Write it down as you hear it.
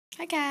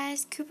Hi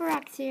guys,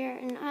 cooperrocks here,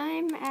 and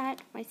I'm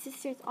at my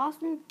sister's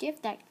awesome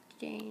gift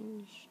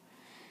exchange.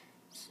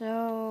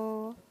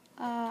 So,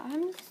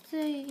 I'm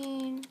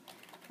saying,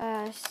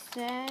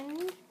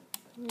 send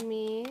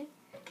me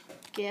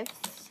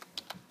gifts.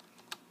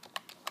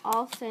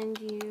 I'll send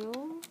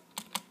you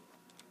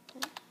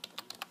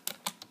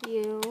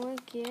a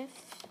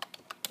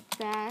gift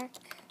back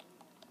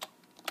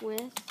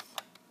with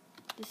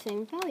the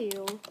same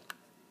value.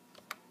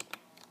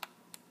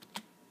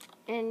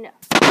 And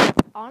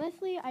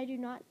honestly, I do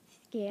not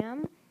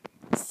scam,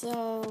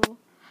 so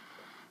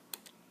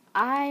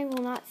I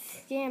will not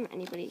scam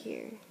anybody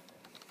here.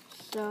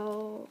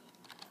 So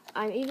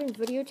I'm even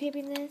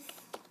videotaping this.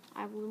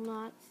 I will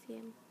not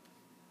scam.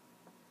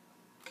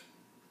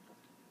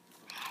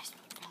 I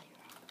spelled value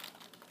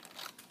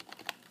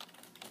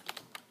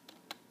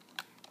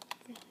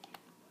wrong.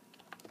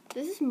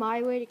 This is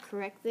my way to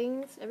correct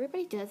things.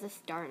 Everybody does a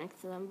star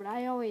next to them, but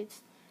I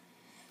always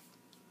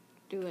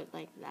do it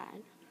like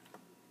that.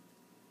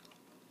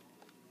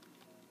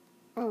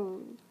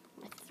 Oh,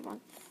 my sister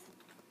wants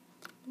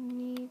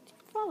me to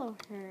follow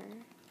her.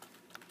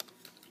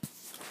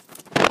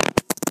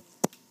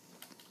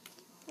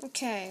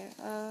 Okay,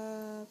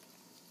 oh,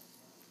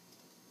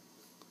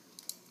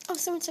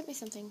 someone sent me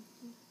something.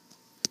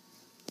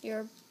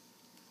 They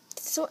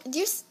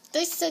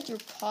said you're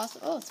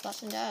possible. Oh, it's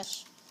Boston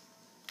Dash.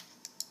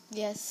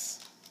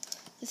 Yes.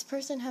 This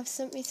person have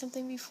sent me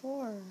something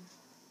before.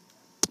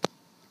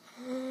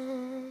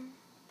 Do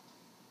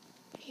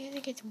you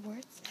think it's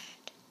worth that?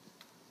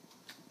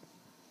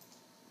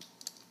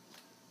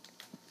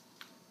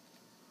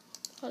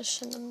 I'll just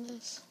send them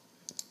this.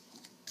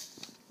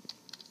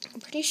 I'm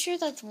pretty sure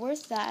that's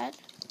worth that.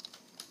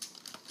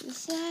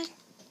 Is that?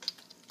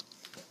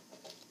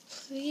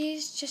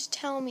 Please just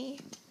tell me.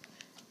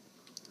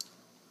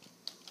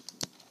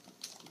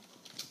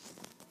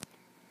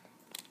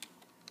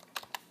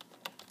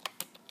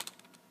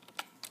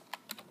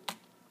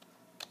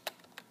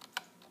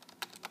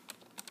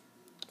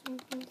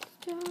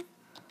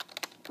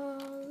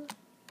 I'll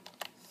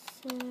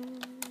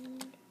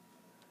send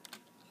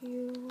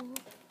you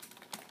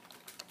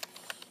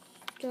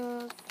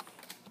stuff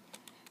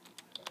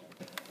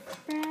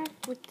back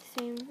with the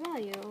same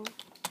value.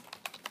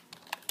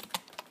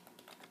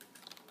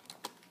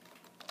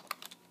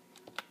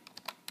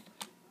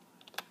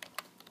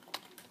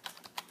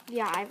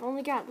 Yeah, I've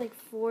only got like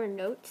 4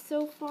 notes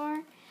so far,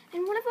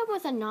 and one of them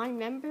was a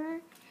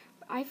non-member.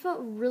 I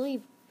felt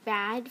really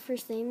bad for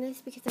saying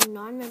this because a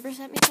non-member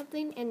sent me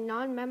something, and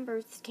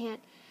non-members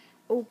can't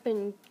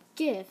open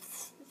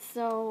gifts.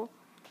 So,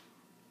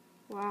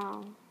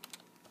 wow.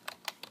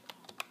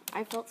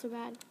 I felt so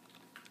bad.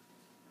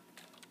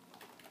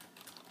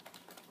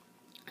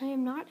 I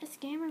am not a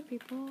scammer,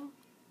 people.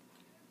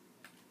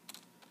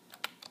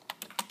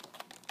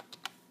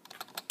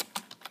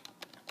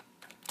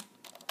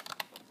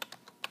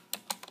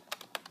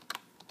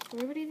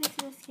 Everybody thinks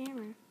I'm a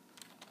scammer.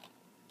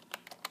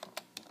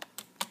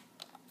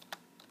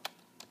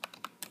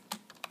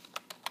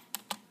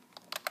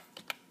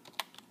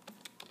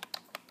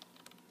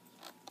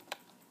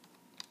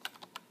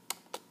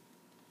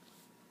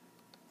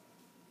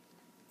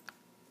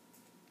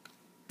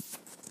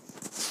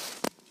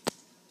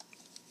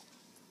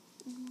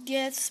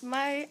 Yes,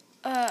 I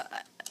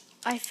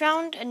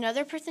found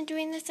another person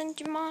doing this in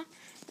Jamal.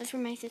 That's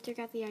where my sister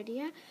got the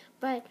idea.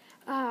 But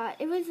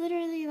it was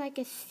literally like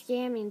a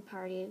scamming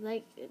party.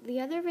 Like the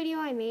other video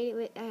I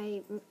made,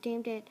 I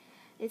named it.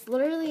 This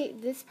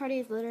party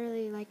is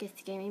literally like a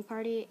scamming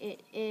party.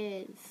 It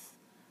is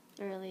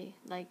literally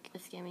like a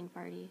scamming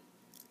party.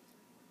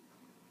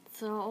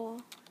 So,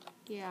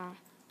 yeah.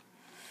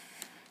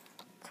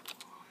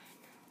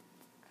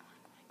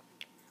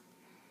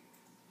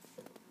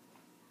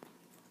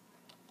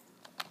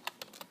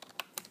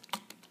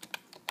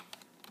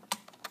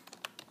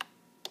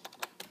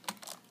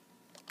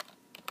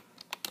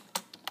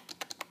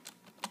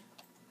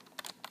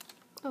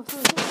 Oh,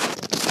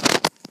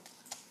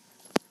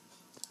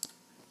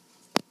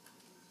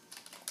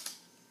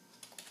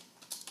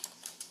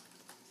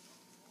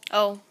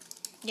 oh,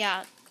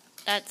 yeah,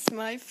 that's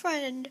my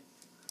friend.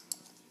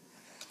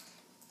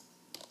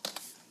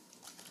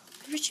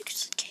 I wish you could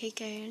just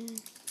cake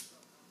in.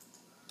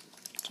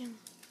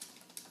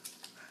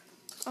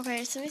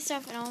 Okay, send me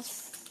stuff and I'll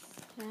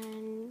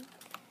send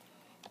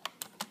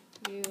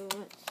you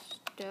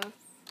stuff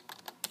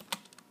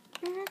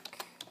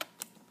back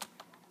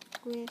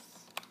with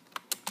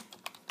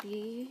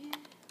the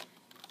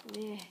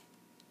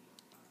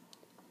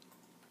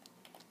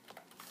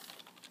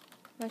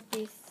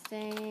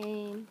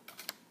same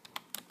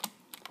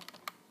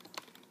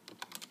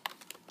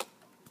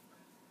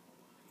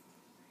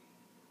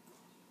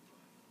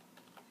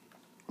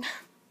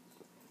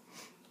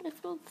I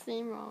spelled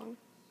same wrong.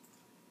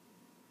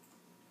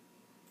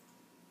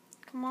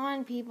 Come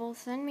on, people,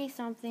 send me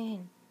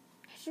something.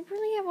 I should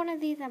really have one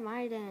of these at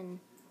my den.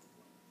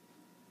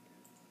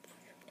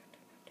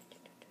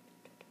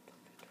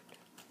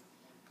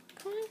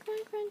 Come on.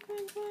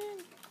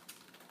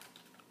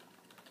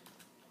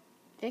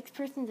 next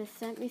person that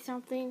sent me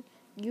something,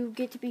 you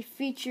get to be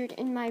featured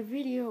in my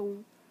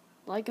video.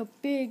 Like a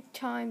big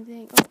time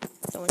thing. Oh,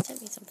 someone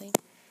sent me something.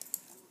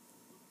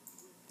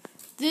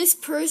 This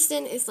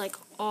person is like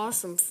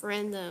awesome.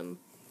 Friend them.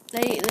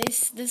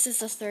 This is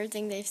the third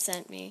thing they've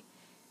sent me.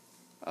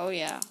 Oh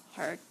yeah,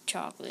 heart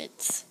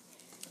chocolates.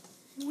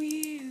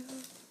 Weird.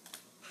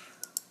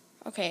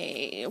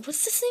 Okay,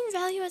 what's the same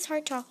value as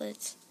heart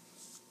chocolates?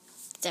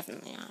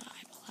 Definitely not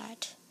eyeball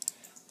hat.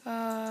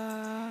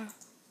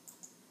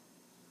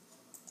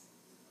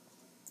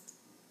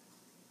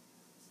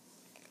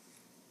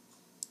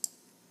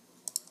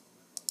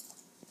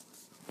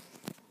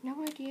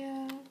 No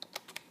idea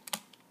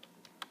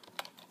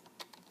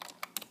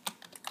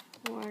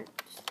what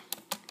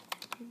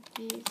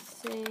the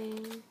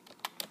same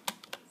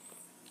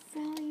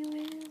value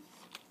is.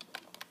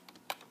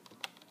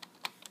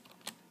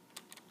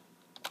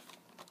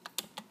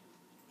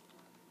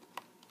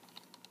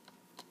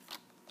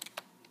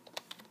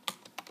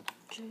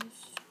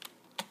 Just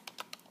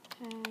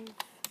have this.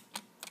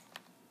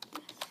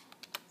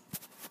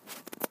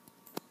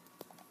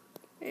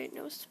 Wait,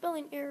 no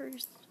spelling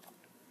errors.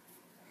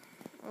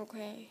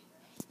 Okay.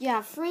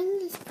 Yeah, friend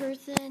this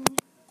person.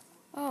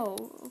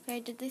 Oh,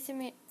 okay. Did they send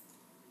me?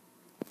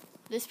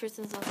 This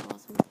person's also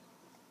awesome.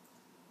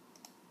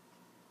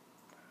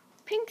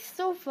 Pink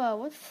sofa.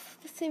 What's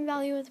the same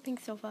value as a pink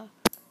sofa?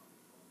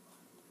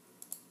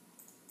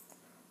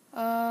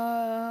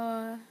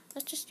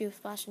 Let's just do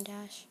Splash and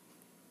Dash.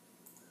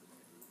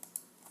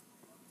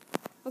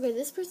 Okay,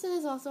 this person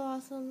is also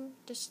awesome.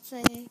 Just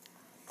say.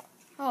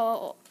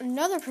 Oh,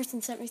 another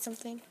person sent me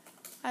something.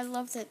 I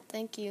loved it.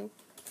 Thank you.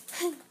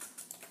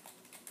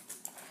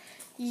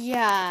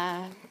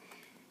 Yeah.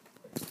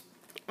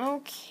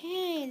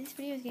 Okay, this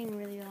video is getting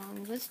really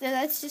long.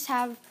 Let's just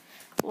have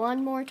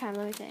one more time.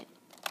 Let me say it.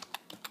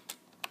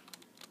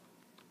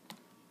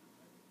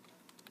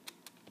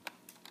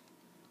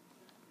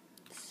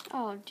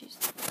 Oh, jeez.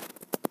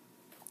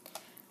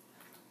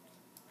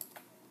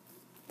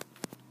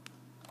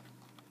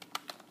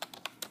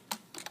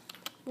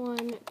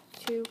 One,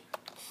 two,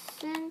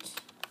 cent.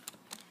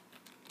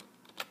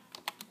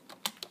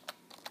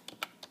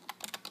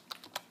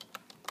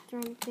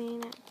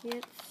 Something that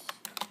gets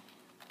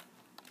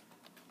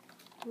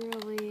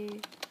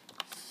really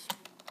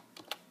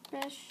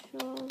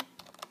special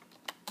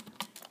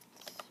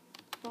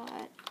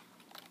spot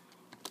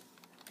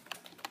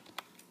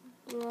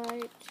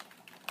right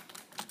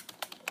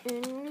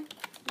in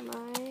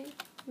my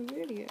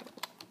video.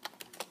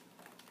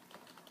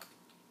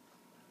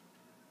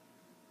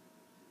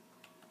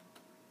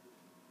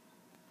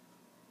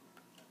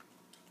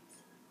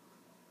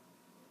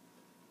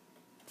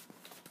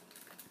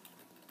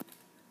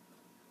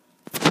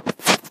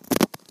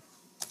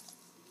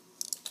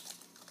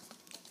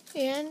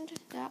 And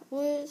that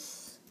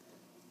was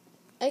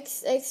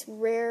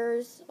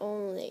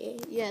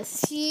xxraresonly.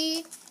 Yes,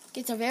 he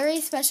gets a very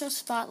special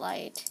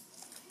spotlight.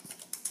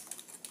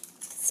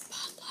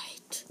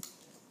 Spotlight.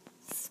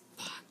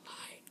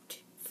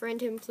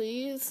 Friend him,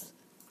 please.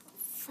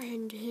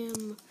 Friend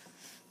him.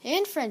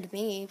 And friend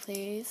me,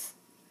 please.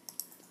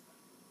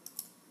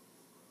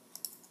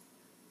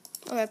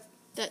 Okay,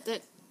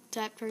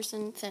 that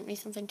person sent me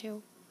something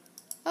too.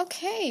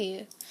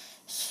 Okay,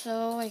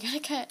 so I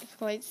gotta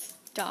quite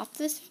stop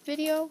this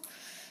video.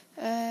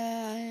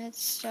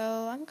 So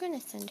I'm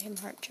gonna send him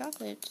heart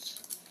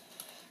chocolates.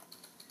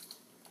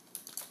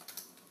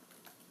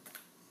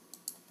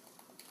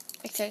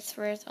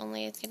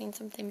 xxraresonly is getting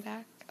something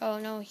back. Oh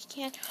no, he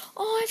can't.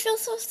 Oh, I feel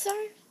so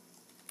sorry.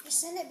 Just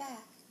send it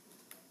back.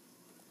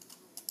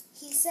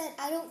 He said,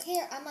 I don't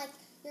care. I'm like,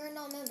 you're a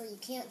non-member. You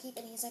can't keep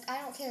it. He's like,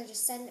 I don't care.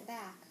 Just send it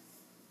back.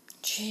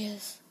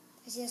 Jeez.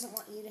 Because he doesn't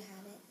want you to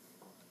have it.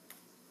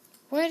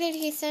 Where did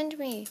he send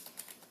me?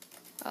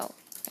 Oh,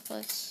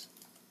 necklace.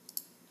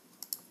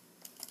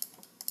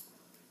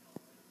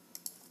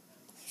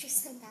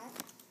 Just send back.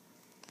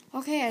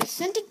 Okay, I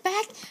sent it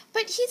back,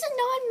 but he's a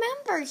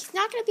non-member. He's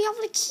not going to be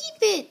able to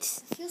keep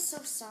it. I feel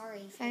so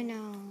sorry. I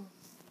know.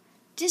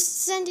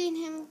 Just sending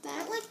him that.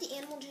 I don't like the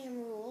Animal Jam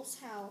rules,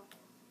 how...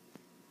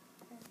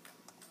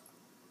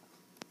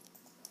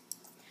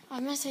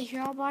 I'm going to say,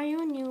 here, I'll buy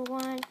you a new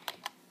one.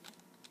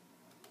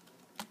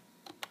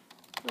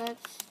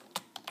 Let's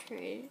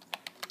trade.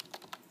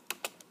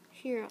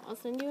 Here, I'll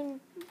send you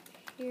in.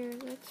 Here,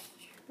 let's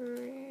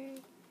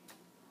trade.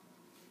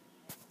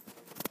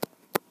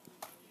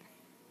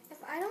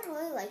 If I don't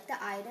really like the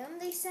item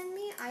they send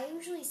me, I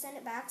usually send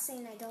it back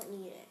saying I don't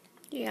need it.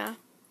 Yeah.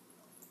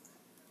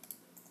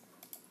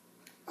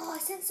 Oh, I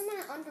sent someone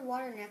an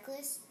underwater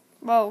necklace.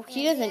 Whoa,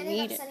 he doesn't need it. They ended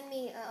need up it. sending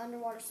me an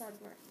underwater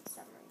submarine.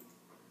 So.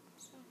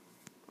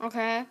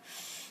 Okay.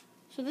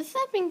 So this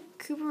has been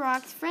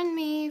cooperrocks. Friend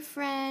me,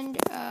 friend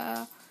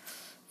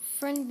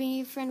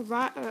me, friend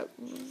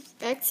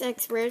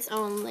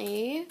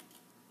xxraresonly.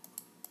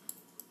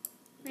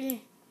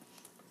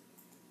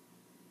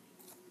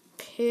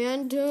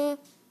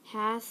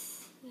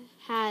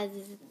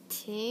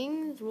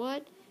 Pandahastings.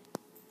 What?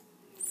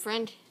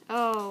 Friend.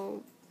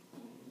 Oh.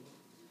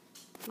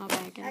 My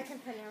bad again. I can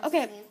pronounce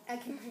Okay. his name. I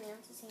can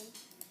pronounce his name.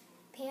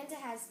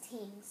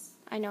 Pandahastings.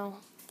 I know.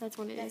 That's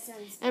what it That is.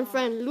 sounds And wrong.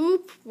 friend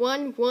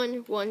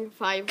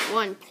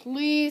Loop11151.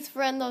 Please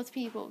friend those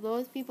people.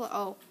 Those people.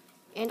 Oh.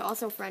 And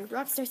also friend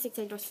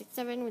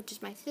Rockstar68067, which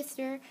is my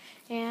sister.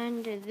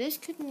 And this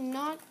could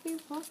not be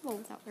possible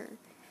without her.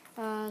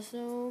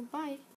 So, bye.